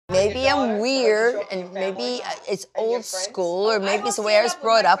Maybe I'm weird, and maybe it's old school, or maybe it's the way I was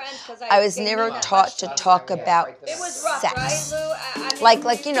brought up. I was never taught to talk about sex.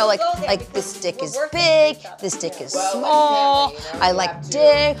 Like you know, like this dick is big, this dick is small. I like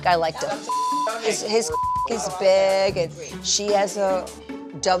dick. I like to. His is big, and she has a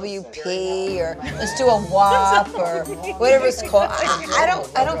WP, or let's do a WAP, or whatever it's called. I don't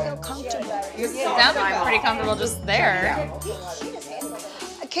feel comfortable. You sound pretty comfortable just there.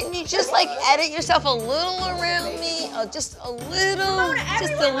 Can you just like edit yourself a little around me? Just a little,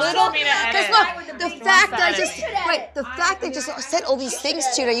 just a little. Because look, the fact that I just said all these things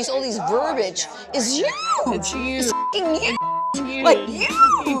to you, and I use all these verbiage, is huge. It's huge. It's fucking huge. Like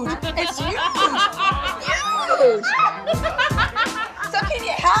huge. It's huge. Huge. So can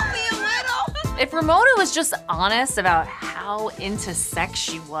you help me a little? If Ramona was just honest about how into sex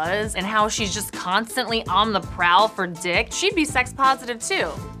she was and how she's just constantly on the prowl for dick, she'd be sex positive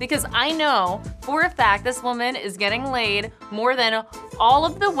too. Because I know for a fact this woman is getting laid more than all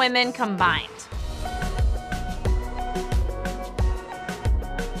of the women combined.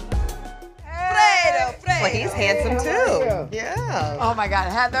 Well, he's handsome too. Yeah. Oh my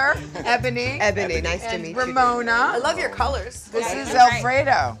God, Heather, Eboni. Eboni, nice to meet you. Ramona. I love your colors. This is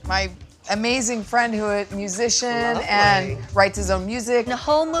Alfredo, my amazing friend who is a musician and writes his own music. The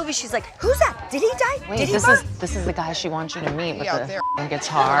whole movie, she's like, "Who's that? Did he die? Wait, Did he this is the guy she wants you to meet with the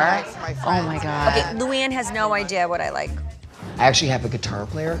guitar. Oh my God. Okay, Luann has no idea what I like. I actually have a guitar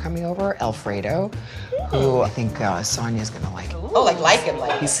player coming over, Alfredo, who I think Sonja's gonna like. Oh, like him.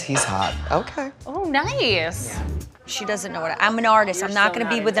 He's hot. Okay. Oh, nice. Yeah. She doesn't know what I'm an artist. I'm not going to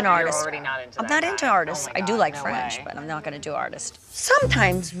be with an artist. I'm not into artists. I do like French, but I'm not going to do artists.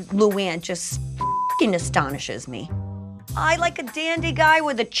 Sometimes Luann just fucking astonishes me. I like a dandy guy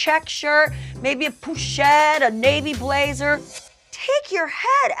with a check shirt, maybe a pochette, a navy blazer. Take your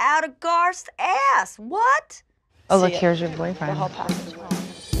head out of Garth's ass. What? Oh, look, here's your boyfriend.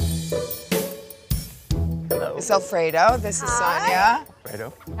 It's Alfredo. This is Sonja.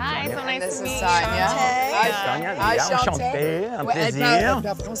 Alfredo. Hi, so nice This to is meet Sonja. Sonja, Hi, enchanté, un plaisir. Elle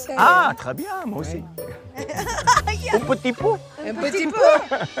parle français. Ah, très bien, moi aussi. Un petit peu. Un petit peu.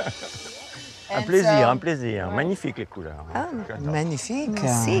 Un plaisir. Magnifique les couleurs. Oh, magnifique.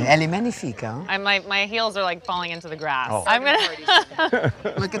 Merci. Elle est magnifique, hein? My heels are like falling into the grass. Oh. I'm gonna.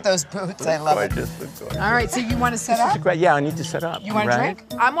 Look at those boots. I love it. Gorgeous. All right, so you want to set up? Yeah, I need to set up. You want a right? drink?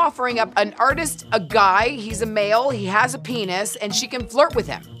 I'm offering up an artist, a guy, he's a male, he has a penis, and she can flirt with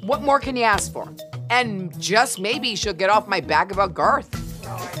him. What more can you ask for? And just maybe she'll get off my back about Garth.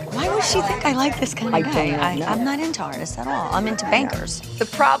 Why would she think I like this kind of guy? I'm not into artists at all. I'm into bankers. The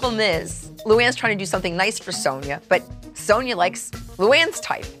problem is, Luann's trying to do something nice for Sonja, but Sonja likes Luann's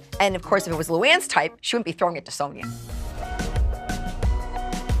type. And of course, if it was Luann's type, she wouldn't be throwing it to Sonja.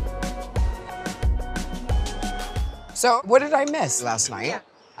 So what did I miss last night?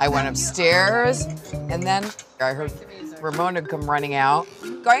 I went upstairs, and then I heard Ramona come running out,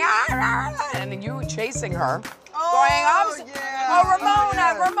 going, and then you chasing her.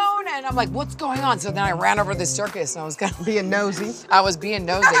 Ramona, and I'm like, what's going on? So then I ran over to the circus, and I was kind of Being nosy. I was being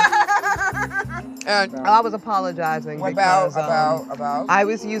nosy. I was apologizing About? I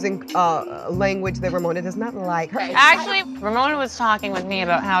was using language that Ramona does not like. Actually, Ramona was talking with me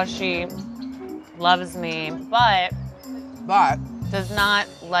about how she loves me, but does not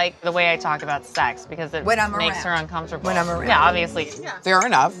like the way I talk about sex because it makes her uncomfortable. When I'm around. Yeah, obviously. Fair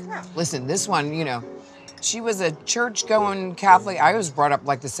enough. Listen, this one, you know, she was a church-going Catholic. I was brought up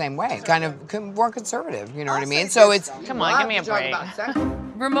like the same way, kind of more conservative, you know what I mean? So it's... Come on, give me a break.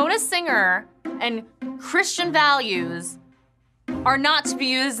 Ramona Singer and Christian values are not to be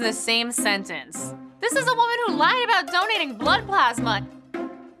used in the same sentence. This is a woman who lied about donating blood plasma.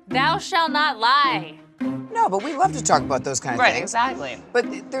 Thou shalt not lie. No, but we love to talk about those kind of Right, things. exactly.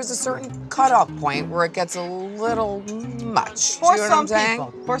 But there's a certain cutoff point where it gets a little much. For Do you know what some I'm saying?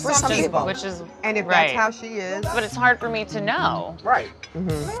 people. For some people. Which is And if right. that's how she is. But it's hard for me to know. Right.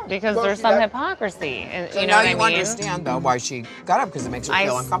 Because there's some hypocrisy. And, So you know now what I you mean? understand, though, why she got up, because it makes her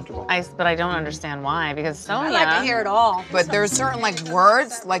feel uncomfortable. But I don't understand why, because Sonja... I like to hear it all. But there's certain, like,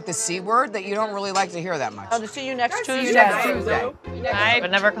 words, like the C word, that you don't really like to hear that much. I'll see you next Tuesday. I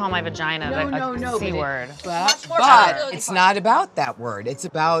would never call my vagina a C word. But it's not about that word. It's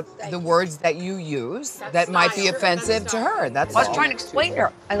about the words that you use that might be offensive to her. That's I was all. trying to explain to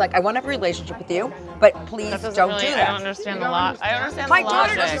her. I want to have a relationship with you, but please don't do I don't that. understand the I don't understand My the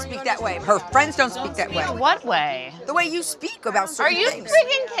daughter logic. doesn't speak that way. Her friends don't speak that way. What way? The way you speak about Are certain you things.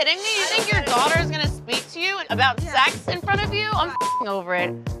 freaking kidding me? You think your daughter's gonna speak to you about sex in front of you? I'm over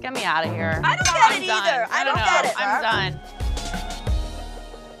it. Get me out of here. I don't get it either. I don't get it. I'm done.